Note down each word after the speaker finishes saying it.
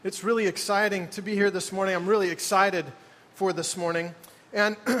It's really exciting to be here this morning. I'm really excited for this morning.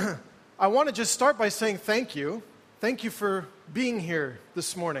 And I want to just start by saying thank you. Thank you for being here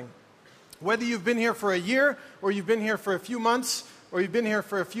this morning. Whether you've been here for a year, or you've been here for a few months, or you've been here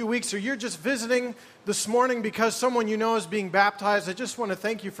for a few weeks, or you're just visiting this morning because someone you know is being baptized, I just want to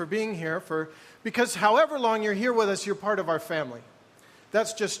thank you for being here. Because however long you're here with us, you're part of our family.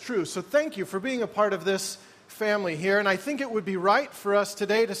 That's just true. So thank you for being a part of this family here. And I think it would be right for us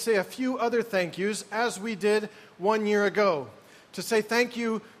today to say a few other thank yous as we did 1 year ago. To say thank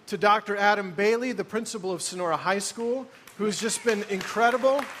you to Dr. Adam Bailey, the principal of Sonora High School, who's just been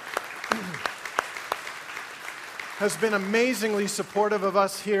incredible, has been amazingly supportive of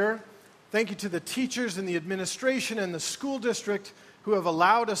us here. Thank you to the teachers and the administration and the school district who have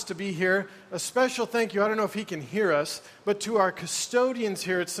allowed us to be here. A special thank you, I don't know if he can hear us, but to our custodians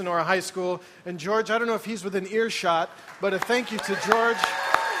here at Sonora High School. And George, I don't know if he's within earshot, but a thank you to George.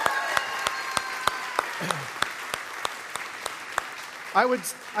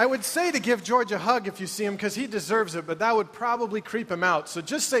 I would say to give George a hug if you see him, because he deserves it, but that would probably creep him out. So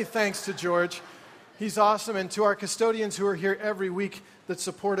just say thanks to George. He's awesome. And to our custodians who are here every week that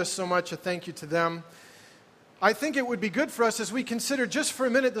support us so much, a thank you to them. I think it would be good for us as we consider, just for a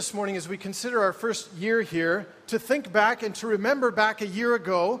minute this morning, as we consider our first year here, to think back and to remember back a year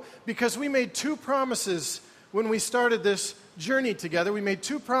ago, because we made two promises when we started this journey together. We made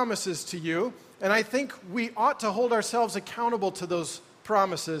two promises to you, and I think we ought to hold ourselves accountable to those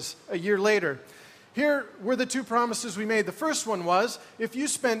promises a year later. Here were the two promises we made. The first one was, if you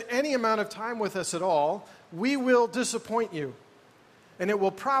spend any amount of time with us at all, we will disappoint you, and it will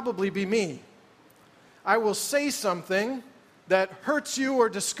probably be me. I will say something that hurts you or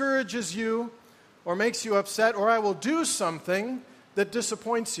discourages you or makes you upset, or I will do something that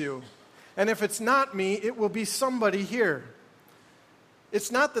disappoints you. And if it's not me, it will be somebody here.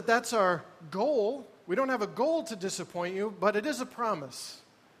 It's not that that's our goal. We don't have a goal to disappoint you, but it is a promise,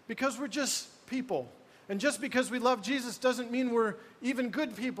 because we're just people. And just because we love Jesus doesn't mean we're even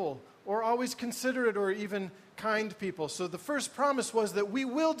good people or always considerate or even kind people. So the first promise was that we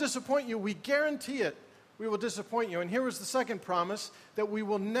will disappoint you. We guarantee it. We will disappoint you. And here was the second promise, that we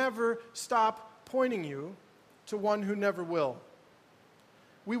will never stop pointing you to one who never will.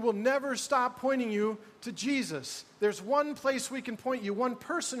 We will never stop pointing you to Jesus. There's one place we can point you, one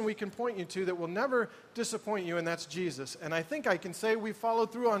person we can point you to that will never disappoint you, and that's Jesus. And I think I can say we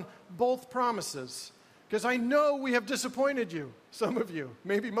followed through on both promises, because I know we have disappointed you, some of you,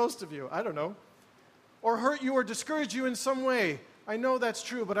 maybe most of you, I don't know, or hurt you or discouraged you in some way. I know that's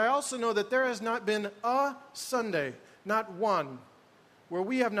true, but I also know that there has not been a Sunday, not one, where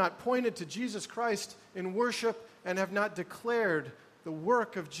we have not pointed to Jesus Christ in worship and have not declared the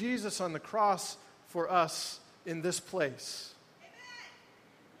work of Jesus on the cross for us in this place. Amen.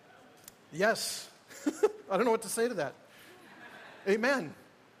 Yes. I don't know what to say to that. Amen.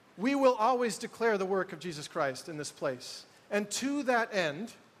 We will always declare the work of Jesus Christ in this place. And to that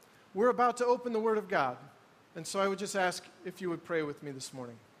end, we're about to open the Word of God. And so I would just ask if you would pray with me this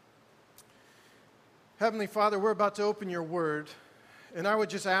morning. Heavenly Father, we're about to open your Word, and I would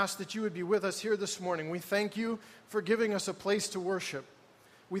just ask that you would be with us here this morning. We thank you for giving us a place to worship.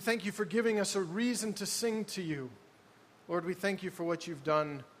 We thank you for giving us a reason to sing to you. Lord, we thank you for what you've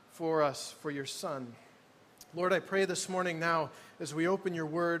done for us, for your Son. Lord, I pray this morning now, as we open your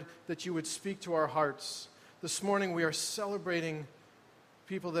Word, that you would speak to our hearts. This morning we are celebrating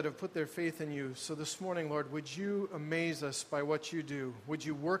people that have put their faith in you. So this morning, Lord, would you amaze us by what you do? Would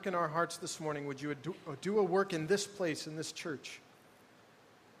you work in our hearts this morning? Would you do a work in this place, in this church?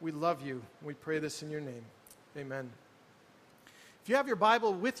 We love you. We pray this in your name. Amen. If you have your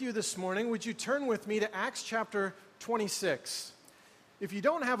Bible with you this morning, would you turn with me to Acts chapter 26? If you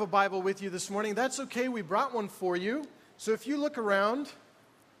don't have a Bible with you this morning, that's okay. We brought one for you. So if you look around,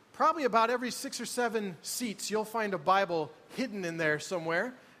 probably about every 6 or 7 seats, you'll find a Bible hidden in there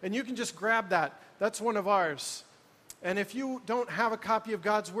somewhere, and you can just grab that. That's one of ours. And if you don't have a copy of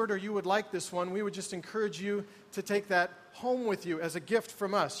God's Word, or you would like this one, we would just encourage you to take that home with you as a gift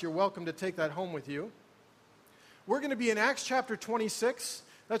from us. You're welcome to take that home with you. We're going to be in Acts chapter 26.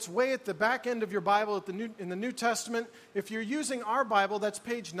 That's way at the back end of your Bible in the New Testament. If you're using our Bible, that's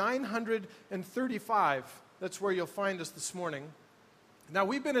page 935. That's where you'll find us this morning. Now,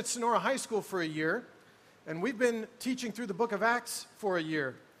 we've been at Sonora High School for a year, and we've been teaching through the book of Acts for a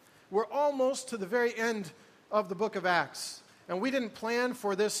year. We're almost to the very end of the book of Acts, and we didn't plan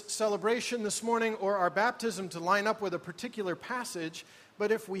for this celebration this morning or our baptism to line up with a particular passage,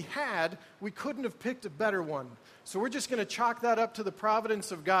 but if we had, we couldn't have picked a better one. So we're just going to chalk that up to the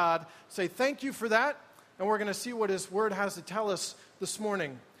providence of God, say thank you for that, and we're going to see what his Word has to tell us this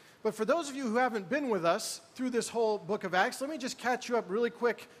morning. But for those of you who haven't been with us through this whole book of Acts, let me just catch you up really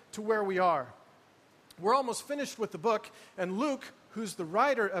quick to where we are. We're almost finished with the book, and Luke, who's the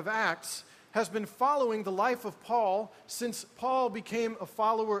writer of Acts, has been following the life of Paul since Paul became a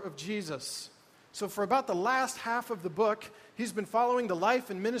follower of Jesus. So for about the last half of the book, he's been following the life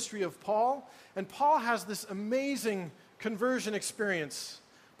and ministry of Paul, and Paul has this amazing conversion experience.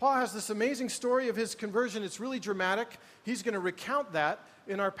 Paul has this amazing story of his conversion. It's really dramatic. He's going to recount that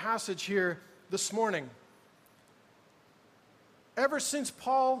in our passage here this morning. Ever since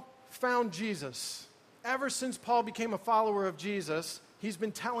Paul found Jesus, ever since Paul became a follower of Jesus, he's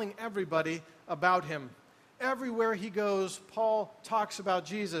been telling everybody about him. Everywhere he goes, Paul talks about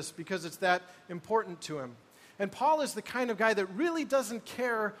Jesus because it's that important to him. And Paul is the kind of guy that really doesn't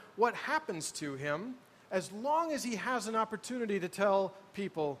care what happens to him as long as he has an opportunity to tell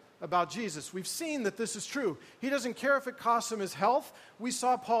people about Jesus. We've seen that this is true. He doesn't care if it costs him his health. We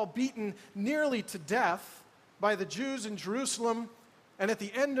saw Paul beaten nearly to death by the Jews in Jerusalem. And at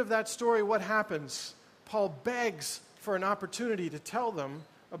the end of that story, what happens? Paul begs for an opportunity to tell them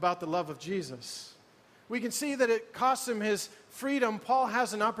about the love of Jesus. We can see that it costs him his freedom. Paul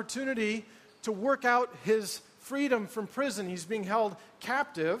has an opportunity to work out his freedom from prison. He's being held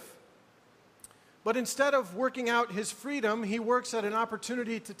captive. But instead of working out his freedom, he works at an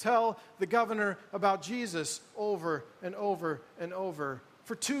opportunity to tell the governor about Jesus over and over and over.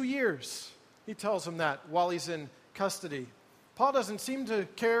 For 2 years, he tells him that while he's in custody. Paul doesn't seem to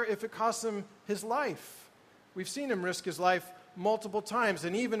care if it costs him his life. We've seen him risk his life multiple times,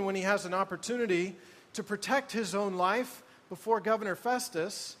 and even when he has an opportunity to protect his own life before Governor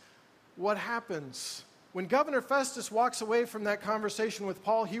Festus, what happens? When Governor Festus walks away from that conversation with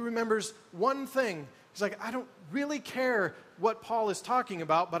Paul, he remembers one thing. He's like, I don't really care what Paul is talking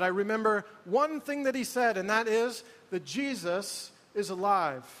about, but I remember one thing that he said, and that is that Jesus is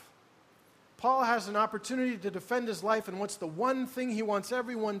alive. Paul has an opportunity to defend his life, and what's the one thing he wants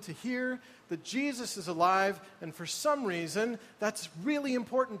everyone to hear? That Jesus is alive, and for some reason, that's really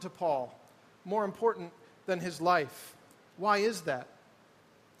important to Paul, more important than his life. Why is that?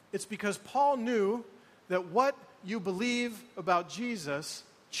 It's because Paul knew that what you believe about Jesus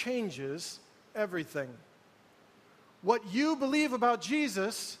changes everything. What you believe about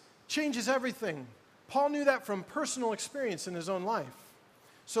Jesus changes everything. Paul knew that from personal experience in his own life.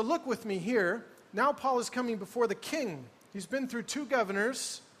 So look with me here. Now Paul is coming before the king. He's been through 2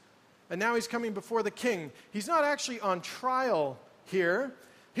 governors, and now he's coming before the king. He's not actually on trial here.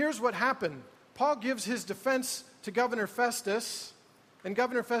 Here's what happened. Paul gives his defense to Governor Festus, and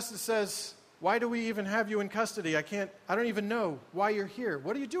Governor Festus says, why do we even have you in custody? I don't even know why you're here.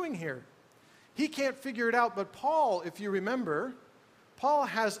 What are you doing here? He can't figure it out, but Paul, if you remember, Paul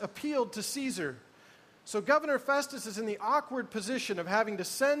has appealed to Caesar. So Governor Festus is in the awkward position of having to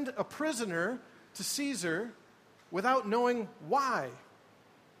send a prisoner to Caesar without knowing why.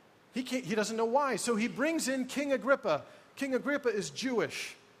 He doesn't know why. So he brings in King Agrippa. King Agrippa is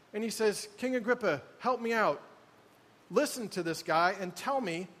Jewish. And he says, King Agrippa, help me out. Listen to this guy and tell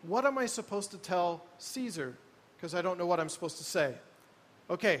me, what am I supposed to tell Caesar? Because I don't know what I'm supposed to say.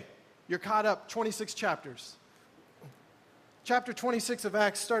 Okay, you're caught up, 26 chapters. Chapter 26 of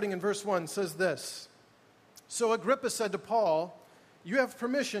Acts, starting in verse 1, says this. So Agrippa said to Paul, you have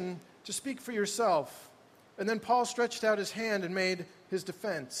permission to speak for yourself. And then Paul stretched out his hand and made his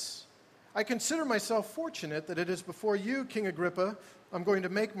defense. I consider myself fortunate that it is before you, King Agrippa, I'm going to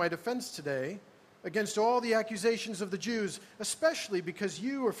make my defense today against all the accusations of the Jews, especially because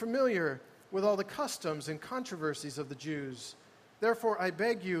you are familiar with all the customs and controversies of the Jews. Therefore, I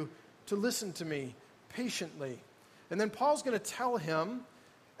beg you to listen to me patiently. And then Paul's going to tell him,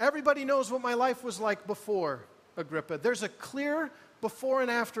 everybody knows what my life was like before, Agrippa. There's a clear before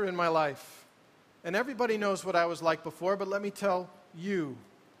and after in my life. And everybody knows what I was like before, but let me tell you.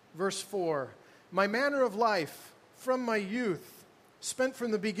 Verse 4, my manner of life from my youth, spent from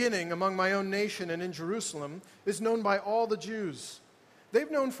the beginning among my own nation and in Jerusalem, is known by all the Jews.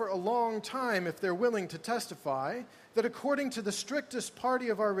 They've known for a long time, if they're willing to testify, that according to the strictest party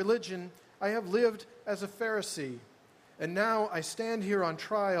of our religion, I have lived as a Pharisee. And now I stand here on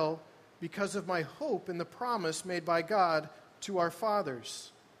trial because of my hope in the promise made by God to our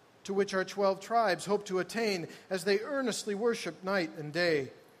fathers, to which our 12 tribes hope to attain as they earnestly worship night and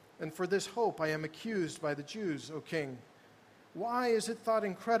day. And for this hope I am accused by the Jews, O king. Why is it thought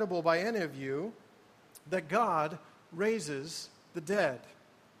incredible by any of you that God raises the dead?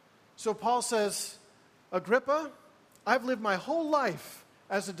 So Paul says, Agrippa, I've lived my whole life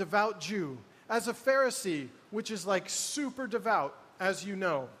as a devout Jew, as a Pharisee, which is like super devout, as you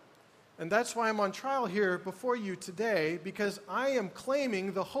know. And that's why I'm on trial here before you today, because I am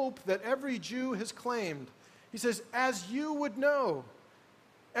claiming the hope that every Jew has claimed. He says, as you would know,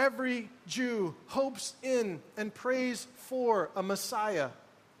 every Jew hopes in and prays for a Messiah,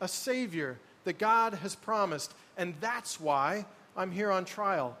 a Savior that God has promised. And that's why I'm here on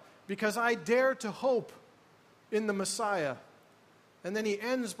trial, because I dare to hope in the Messiah. And then he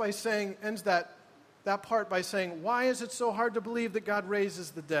ends that part by saying, why is it so hard to believe that God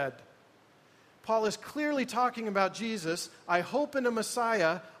raises the dead? Paul is clearly talking about Jesus. I hope in a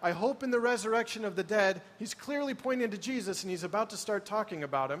Messiah. I hope in the resurrection of the dead. He's clearly pointing to Jesus, and he's about to start talking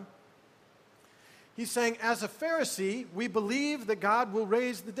about him. He's saying, as a Pharisee, we believe that God will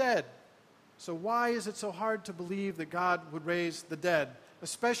raise the dead. So why is it so hard to believe that God would raise the dead,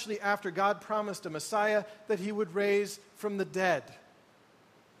 especially after God promised a Messiah that he would raise from the dead?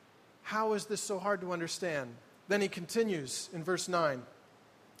 How is this so hard to understand? Then he continues in verse 9.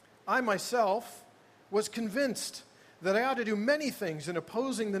 I myself was convinced that I ought to do many things in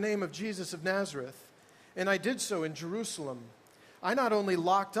opposing the name of Jesus of Nazareth, and I did so in Jerusalem. I not only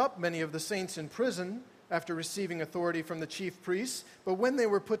locked up many of the saints in prison after receiving authority from the chief priests, but when they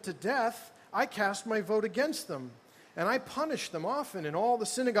were put to death, I cast my vote against them. And I punished them often in all the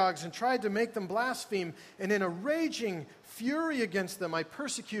synagogues and tried to make them blaspheme. And in a raging fury against them, I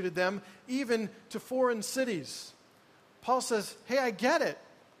persecuted them even to foreign cities. Paul says, hey, I get it.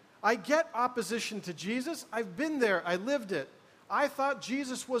 I get opposition to Jesus. I've been there. I lived it. I thought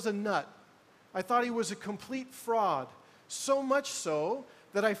Jesus was a nut. I thought he was a complete fraud. So much so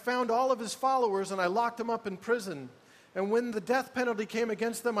that I found all of his followers and I locked them up in prison. And when the death penalty came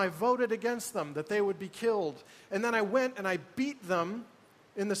against them, I voted against them, that they would be killed. And then I went and I beat them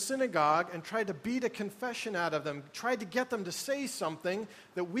in the synagogue and tried to beat a confession out of them, tried to get them to say something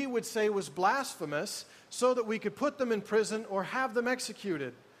that we would say was blasphemous so that we could put them in prison or have them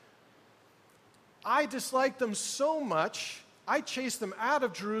executed. I disliked them so much, I chased them out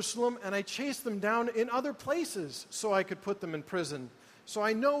of Jerusalem and I chased them down in other places so I could put them in prison. So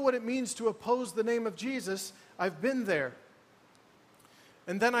I know what it means to oppose the name of Jesus. I've been there.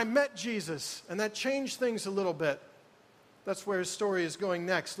 And then I met Jesus, and that changed things a little bit. That's where his story is going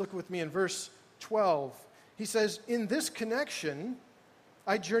next. Look with me in verse 12. He says, in this connection,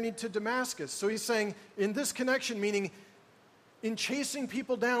 I journeyed to Damascus. So he's saying, in this connection, meaning in chasing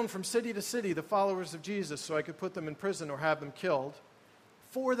people down from city to city, the followers of Jesus, so I could put them in prison or have them killed.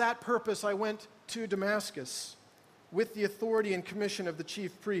 For that purpose, I went to Damascus with the authority and commission of the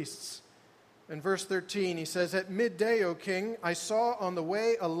chief priests. In verse 13, he says, at midday, O king, I saw on the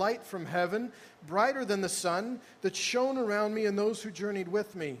way a light from heaven, brighter than the sun, that shone around me and those who journeyed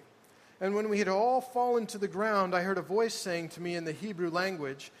with me. And when we had all fallen to the ground, I heard a voice saying to me in the Hebrew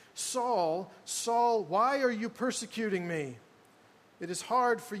language, Saul, Saul, why are you persecuting me? It is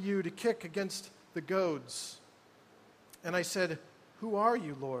hard for you to kick against the goads. And I said, who are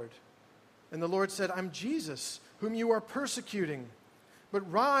you, Lord? And the Lord said, I'm Jesus, whom you are persecuting.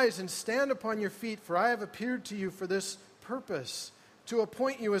 But rise and stand upon your feet, for I have appeared to you for this purpose, to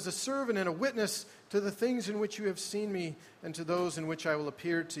appoint you as a servant and a witness to the things in which you have seen me and to those in which I will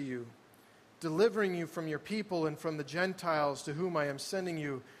appear to you, delivering you from your people and from the Gentiles to whom I am sending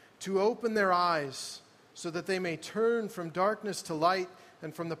you, to open their eyes so that they may turn from darkness to light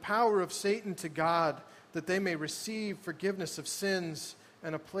and from the power of Satan to God, that they may receive forgiveness of sins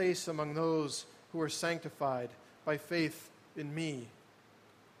and a place among those who are sanctified by faith in me.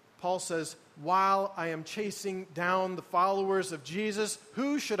 Paul says, while I am chasing down the followers of Jesus,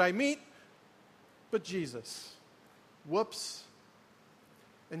 who should I meet but Jesus? Whoops.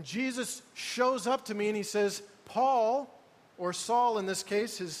 And Jesus shows up to me and he says, Paul, or Saul in this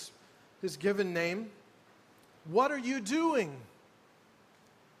case, his given name, what are you doing?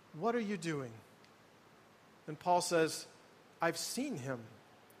 What are you doing? And Paul says, I've seen him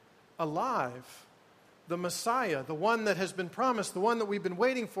alive. The Messiah, the one that has been promised, the one that we've been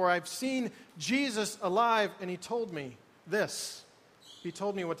waiting for. I've seen Jesus alive, and he told me this. He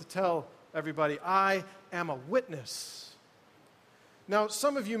told me what to tell everybody. I am a witness. Now,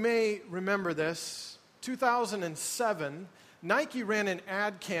 some of you may remember this. 2007, Nike ran an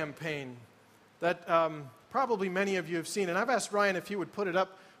ad campaign that probably many of you have seen. And I've asked Ryan if he would put it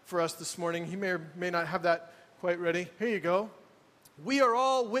up for us this morning. He may or may not have that quite ready. Here you go. We are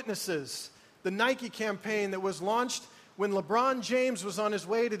all witnesses. The Nike campaign that was launched when LeBron James was on his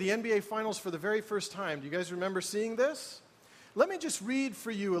way to the NBA Finals for the very first time. Do you guys remember seeing this? Let me just read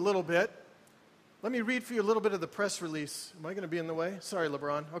for you a little bit. Let me read for you a little bit of the press release. Am I going to be in the way? Sorry,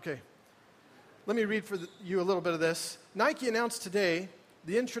 LeBron. Okay. Let me read for you a little bit of this. Nike announced today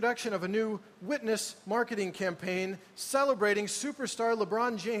the introduction of a new Witness marketing campaign celebrating superstar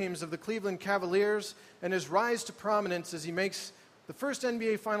LeBron James of the Cleveland Cavaliers and his rise to prominence as he makes the first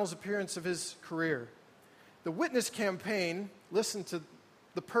NBA Finals appearance of his career. The Witness campaign, listen to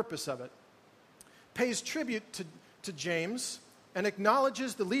the purpose of it, pays tribute to James and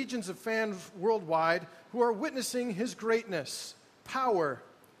acknowledges the legions of fans worldwide who are witnessing his greatness, power,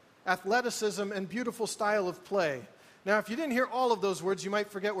 athleticism, and beautiful style of play. Now, if you didn't hear all of those words, you might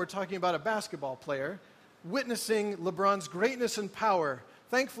forget we're talking about a basketball player witnessing LeBron's greatness and power.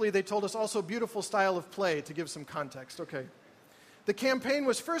 Thankfully, they told us also beautiful style of play to give some context. Okay. The campaign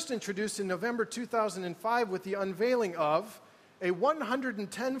was first introduced in November 2005 with the unveiling of a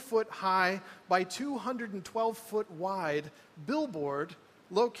 110-foot high by 212-foot wide billboard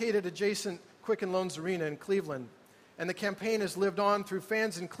located adjacent Quicken Loans Arena in Cleveland. And the campaign has lived on through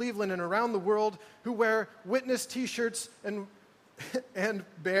fans in Cleveland and around the world who wear Witness t-shirts and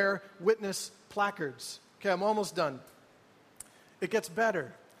bear Witness placards. Okay, I'm almost done. It gets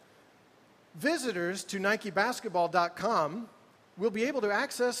better. Visitors to NikeBasketball.com will be able to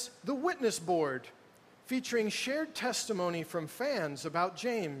access the Witness board, featuring shared testimony from fans about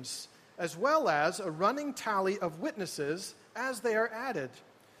James, as well as a running tally of witnesses as they are added.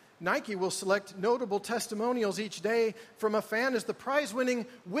 Nike will select notable testimonials each day from a fan as the prize-winning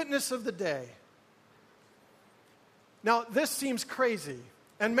Witness of the Day. Now, this seems crazy,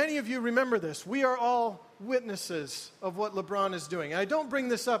 and many of you remember this. We are all witnesses of what LeBron is doing. And I don't bring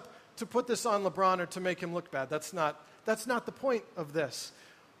this up to put this on LeBron or to make him look bad. That's not the point of this.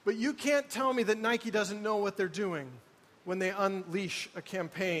 But you can't tell me that Nike doesn't know what they're doing when they unleash a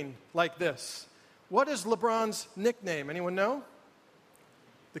campaign like this. What is LeBron's nickname? Anyone know?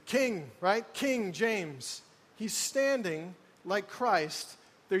 The King, right? King James. He's standing like Christ.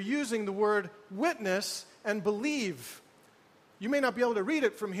 They're using the word witness and believe. You may not be able to read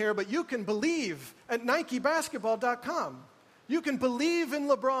it from here, but you can believe at NikeBasketball.com. You can believe in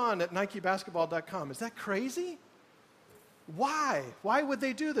LeBron at NikeBasketball.com. Is that crazy? Why? Why would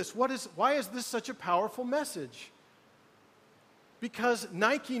they do this? Why is this such a powerful message? Because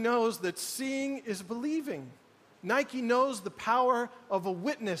Nike knows that seeing is believing. Nike knows the power of a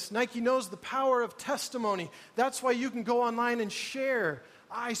witness. Nike knows the power of testimony. That's why you can go online and share.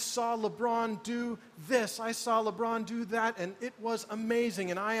 I saw LeBron do this. I saw LeBron do that, and it was amazing,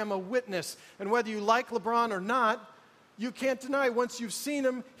 and I am a witness. And whether you like LeBron or not, you can't deny once you've seen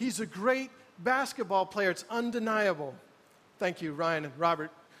him, he's a great basketball player. It's undeniable. Thank you, Ryan and Robert.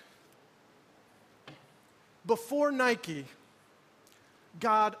 Before Nike,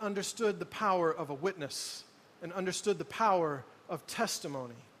 God understood the power of a witness and understood the power of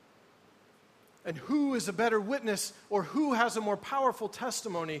testimony. And who is a better witness, or who has a more powerful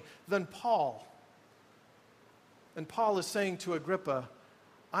testimony than Paul? And Paul is saying to Agrippa,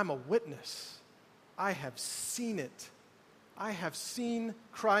 I'm a witness. I have seen it. I have seen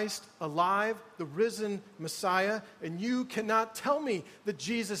Christ alive, the risen Messiah, and you cannot tell me that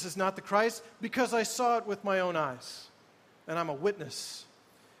Jesus is not the Christ because I saw it with my own eyes. And I'm a witness.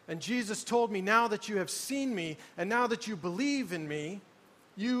 And Jesus told me, now that you have seen me and now that you believe in me,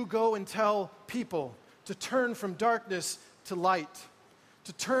 you go and tell people to turn from darkness to light,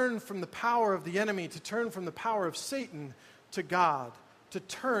 to turn from the power of the enemy, to turn from the power of Satan to God, to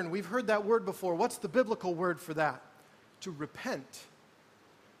turn. We've heard that word before. What's the biblical word for that? To repent,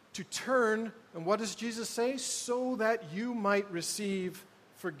 to turn. And what does Jesus say? So that you might receive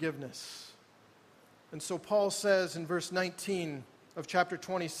forgiveness. And so Paul says in verse 19 of chapter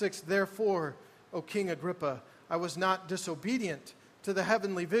 26, therefore, O King Agrippa, I was not disobedient to the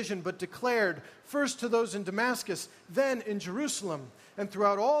heavenly vision, but declared first to those in Damascus, then in Jerusalem, and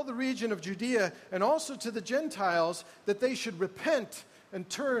throughout all the region of Judea, and also to the Gentiles, that they should repent and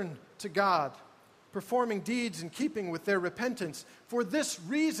turn to God, performing deeds in keeping with their repentance. For this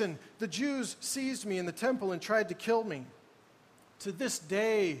reason, the Jews seized me in the temple and tried to kill me. To this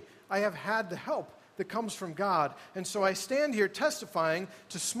day, I have had the help that comes from God. And so I stand here testifying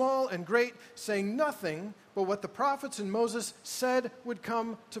to small and great, saying nothing but what the prophets and Moses said would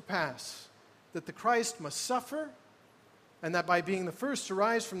come to pass, that the Christ must suffer, and that by being the first to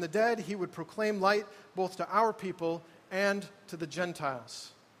rise from the dead, he would proclaim light both to our people and to the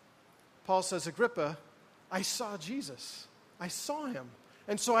Gentiles. Paul says, Agrippa, I saw Jesus. I saw him.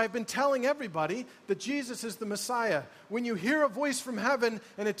 And so I've been telling everybody that Jesus is the Messiah. When you hear a voice from heaven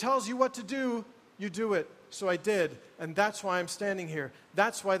and it tells you what to do, you do it. So I did. And that's why I'm standing here.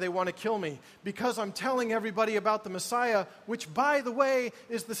 That's why they want to kill me. Because I'm telling everybody about the Messiah, which, by the way,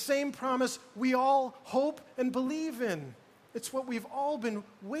 is the same promise we all hope and believe in. It's what we've all been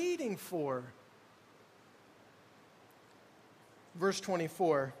waiting for. verse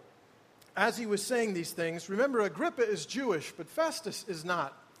 24. As he was saying these things, remember, Agrippa is Jewish, but Festus is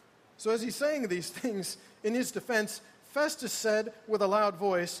not. So as he's saying these things in his defense, Festus said with a loud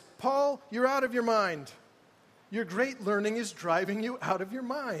voice, "Paul, you're out of your mind. Your great learning is driving you out of your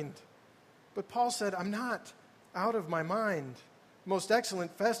mind." But Paul said, "I'm not out of my mind, most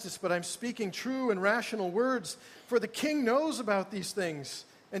excellent Festus, but I'm speaking true and rational words, for the king knows about these things,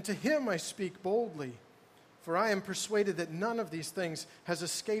 and to him I speak boldly. For I am persuaded that none of these things has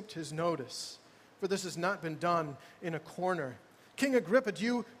escaped his notice, for this has not been done in a corner. King Agrippa, do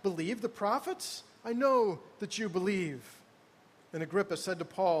you believe the prophets? I know that you believe." And Agrippa said to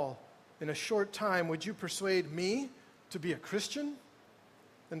Paul, "In a short time, would you persuade me to be a Christian?"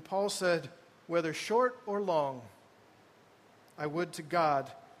 And Paul said, "Whether short or long, I would to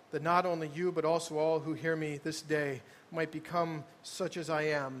God that not only you, but also all who hear me this day might become such as I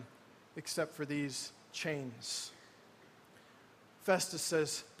am, except for these chains." Festus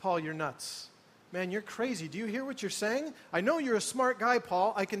says, "Paul, you're nuts. Man, you're crazy. Do you hear what you're saying? I know you're a smart guy,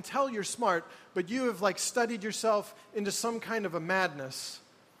 Paul. I can tell you're smart, but you have studied yourself into some kind of a madness."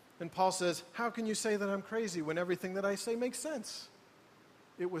 And Paul says, "How can you say that I'm crazy when everything that I say makes sense?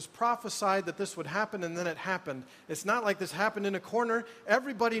 It was prophesied that this would happen, and then it happened. It's not like this happened in a corner.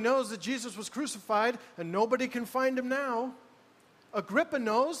 Everybody knows that Jesus was crucified, and nobody can find him now. Agrippa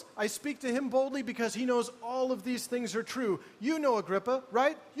knows. I speak to him boldly because he knows all of these things are true. You know Agrippa,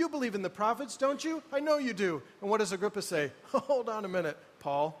 right? You believe in the prophets, don't you? I know you do." And what does Agrippa say? "Hold on a minute,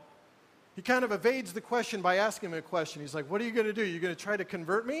 Paul." He kind of evades the question by asking him a question. He's like, "What are you going to do? You're going to try to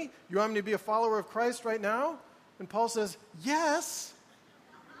convert me? You want me to be a follower of Christ right now?" And Paul says, "Yes.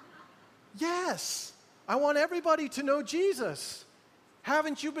 Yes. I want everybody to know Jesus.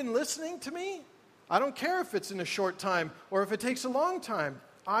 Haven't you been listening to me? I don't care if it's in a short time or if it takes a long time.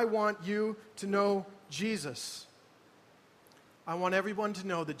 I want you to know Jesus. I want everyone to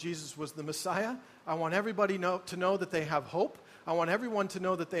know that Jesus was the Messiah. I want everybody to know that they have hope. I want everyone to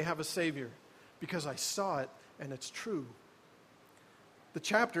know that they have a Savior because I saw it and it's true." The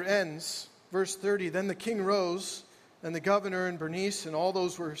chapter ends, verse 30, "Then the king rose, and the governor and Bernice and all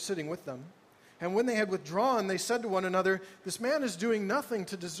those who were sitting with them. And when they had withdrawn, they said to one another, 'This man is doing nothing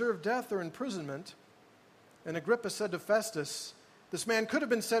to deserve death or imprisonment.' And Agrippa said to Festus, 'This man could have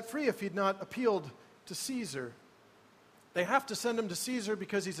been set free if he'd not appealed to Caesar.'" They have to send him to Caesar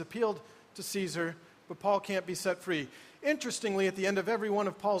because he's appealed to Caesar, but Paul can't be set free. Interestingly, at the end of every one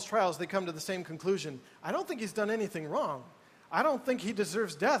of Paul's trials, they come to the same conclusion. I don't think he's done anything wrong. I don't think he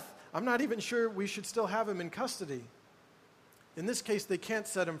deserves death. I'm not even sure we should still have him in custody. In this case, they can't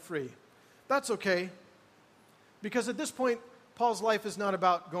set him free. That's okay, because at this point, Paul's life is not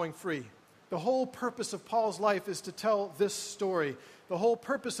about going free. The whole purpose of Paul's life is to tell this story. The whole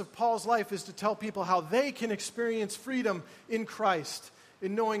purpose of Paul's life is to tell people how they can experience freedom in Christ,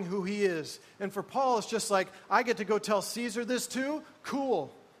 in knowing who he is. And for Paul, it's just like, I get to go tell Caesar this too?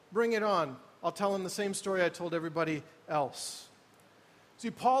 Cool. Bring it on. I'll tell him the same story I told everybody else. See,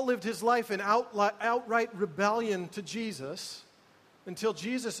 Paul lived his life in outright rebellion to Jesus until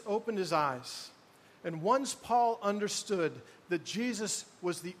Jesus opened his eyes. And once Paul understood that Jesus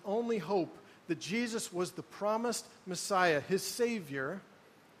was the only hope, that Jesus was the promised Messiah, his Savior,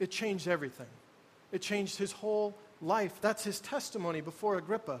 it changed everything. It changed his whole life. That's his testimony before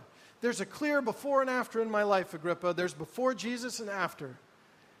Agrippa. There's a clear before and after in my life, Agrippa. There's before Jesus and after.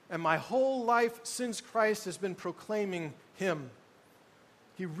 And my whole life since Christ has been proclaiming him.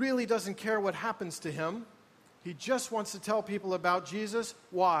 He really doesn't care what happens to him. He just wants to tell people about Jesus.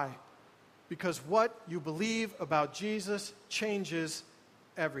 Why? Because what you believe about Jesus changes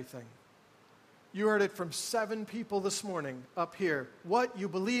everything. You heard it from 7 people this morning up here. What you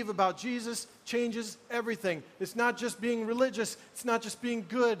believe about Jesus changes everything. It's not just being religious. It's not just being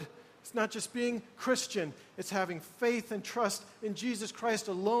good. It's not just being Christian. It's having faith and trust in Jesus Christ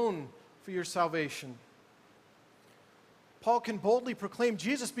alone for your salvation. Paul can boldly proclaim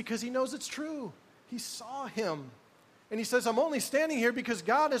Jesus because he knows it's true. He saw him. And he says, I'm only standing here because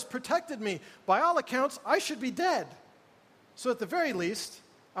God has protected me. By all accounts, I should be dead. So at the very least,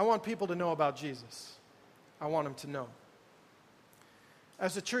 I want people to know about Jesus. I want them to know.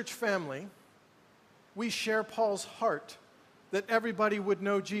 As a church family, we share Paul's heart that everybody would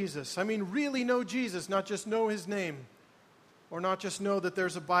know Jesus. I mean, really know Jesus, not just know his name, or not just know that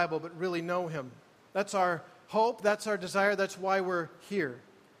there's a Bible, but really know him. That's our hope, that's our desire, that's why we're here.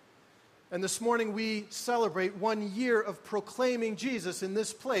 And this morning we celebrate 1 year of proclaiming Jesus in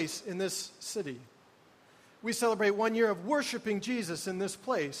this place, in this city. We celebrate 1 year of worshiping Jesus in this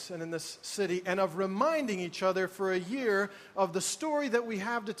place and in this city, and of reminding each other for a year of the story that we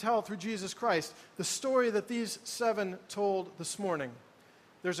have to tell through Jesus Christ, the story that these 7 told this morning.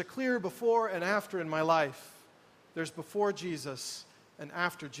 There's a clear before and after in my life. There's before Jesus and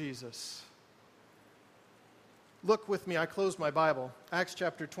after Jesus. Look with me, I closed my Bible. Acts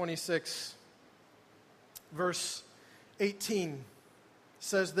chapter 26, verse 18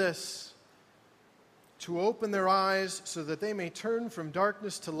 says this: to open their eyes so that they may turn from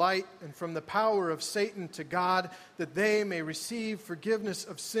darkness to light and from the power of Satan to God, that they may receive forgiveness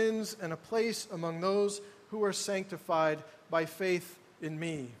of sins and a place among those who are sanctified by faith in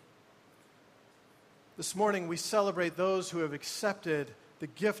me. This morning we celebrate those who have accepted the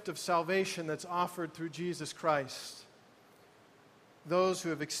gift of salvation that's offered through Jesus Christ. Those who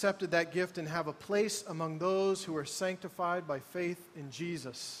have accepted that gift and have a place among those who are sanctified by faith in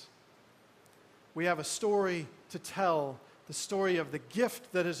Jesus. We have a story to tell, the story of the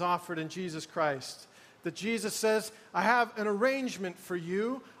gift that is offered in Jesus Christ. That Jesus says, I have an arrangement for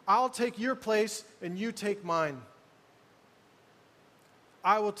you. I'll take your place and you take mine.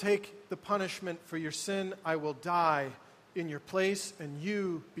 I will take the punishment for your sin. I will die in your place, and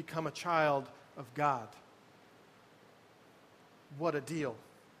you become a child of God. What a deal.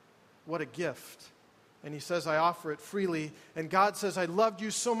 What a gift. And he says, I offer it freely. And God says, I loved you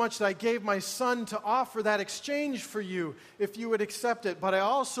so much that I gave my son to offer that exchange for you if you would accept it. But I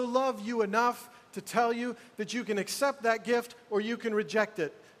also love you enough to tell you that you can accept that gift or you can reject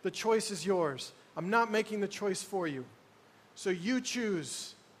it. The choice is yours. I'm not making the choice for you. So you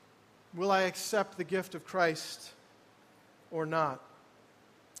choose, will I accept the gift of Christ or not?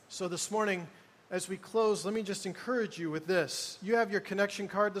 So this morning, as we close, let me just encourage you with this. You have your connection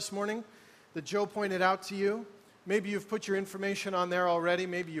card this morning that Joe pointed out to you. Maybe you've put your information on there already.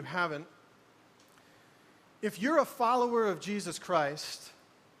 Maybe you haven't. If you're a follower of Jesus Christ,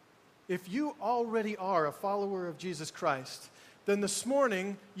 if you already are a follower of Jesus Christ, then this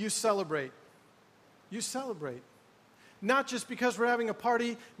morning you celebrate. You celebrate. Not just because we're having a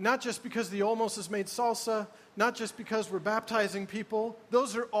party, not just because the Olmos has made salsa, not just because we're baptizing people.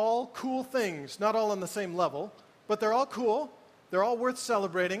 Those are all cool things, not all on the same level, but they're all cool. They're all worth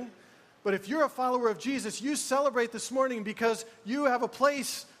celebrating. But if you're a follower of Jesus, you celebrate this morning because you have a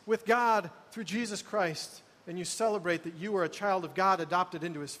place with God through Jesus Christ, and you celebrate that you are a child of God adopted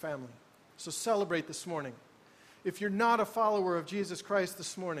into his family. So celebrate this morning. If you're not a follower of Jesus Christ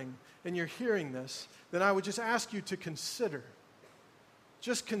this morning and you're hearing this, then I would just ask you to consider.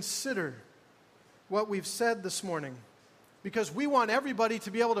 Just consider what we've said this morning. Because we want everybody to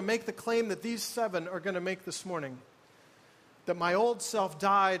be able to make the claim that these 7 are going to make this morning. That my old self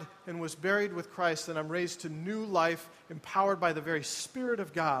died and was buried with Christ, and I'm raised to new life, empowered by the very Spirit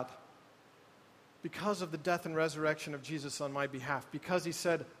of God because of the death and resurrection of Jesus on my behalf. Because he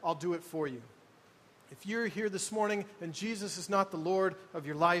said, I'll do it for you. If you're here this morning and Jesus is not the Lord of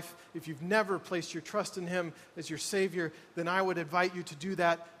your life, if you've never placed your trust in him as your Savior, then I would invite you to do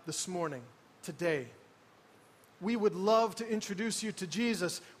that this morning, today. We would love to introduce you to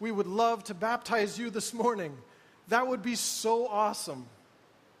Jesus. We would love to baptize you this morning. That would be so awesome.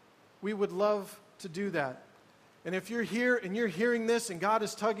 We would love to do that. And if you're here and you're hearing this and God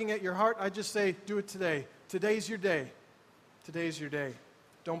is tugging at your heart, I just say, do it today. Today's your day. Today's your day.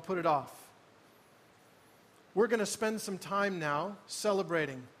 Don't put it off. We're going to spend some time now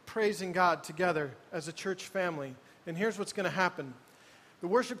celebrating, praising God together as a church family. And here's what's going to happen. The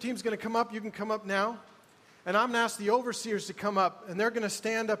worship team's going to come up. You can come up now. And I'm going to ask the overseers to come up, and they're going to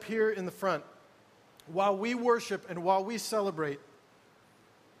stand up here in the front. While we worship and while we celebrate,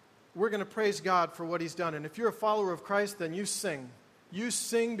 we're going to praise God for what he's done. And if you're a follower of Christ, then you sing. You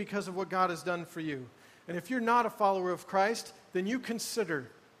sing because of what God has done for you. And if you're not a follower of Christ, then you consider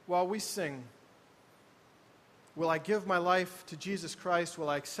while we sing, will I give my life to Jesus Christ? Will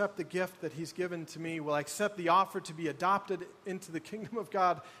I accept the gift that he's given to me? Will I accept the offer to be adopted into the kingdom of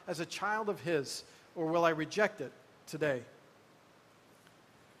God as a child of his? Or will I reject it today?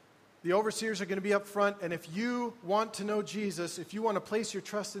 The overseers are going to be up front, and if you want to know Jesus, if you want to place your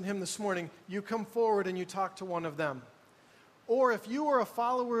trust in him this morning, you come forward and you talk to one of them. Or if you are a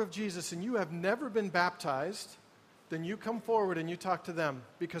follower of Jesus and you have never been baptized, then you come forward and you talk to them,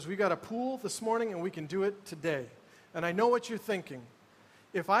 because we got a pool this morning and we can do it today. And I know what you're thinking.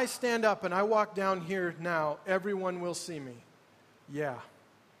 If I stand up and I walk down here now, everyone will see me. Yeah,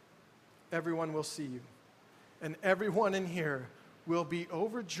 everyone will see you. And everyone in here will be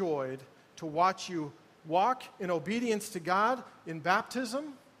overjoyed to watch you walk in obedience to God in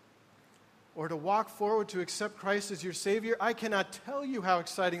baptism, or to walk forward to accept Christ as your Savior. I cannot tell you how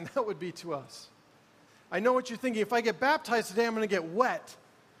exciting that would be to us. I know what you're thinking. If I get baptized today, I'm going to get wet.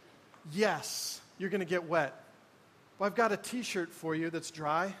 Yes, you're going to get wet. Well, I've got a t-shirt for you that's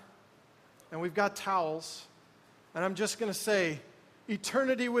dry, and we've got towels, and I'm just going to say,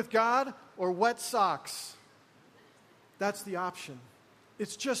 eternity with God or wet socks. That's the option.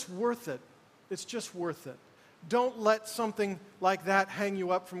 It's just worth it. It's just worth it. Don't let something like that hang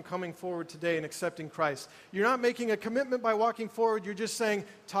you up from coming forward today and accepting Christ. You're not making a commitment by walking forward. You're just saying,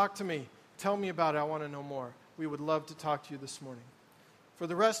 talk to me. Tell me about it. I want to know more. We would love to talk to you this morning. For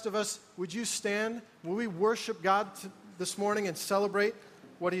the rest of us, would you stand? Will we worship God this morning and celebrate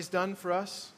what He's done for us?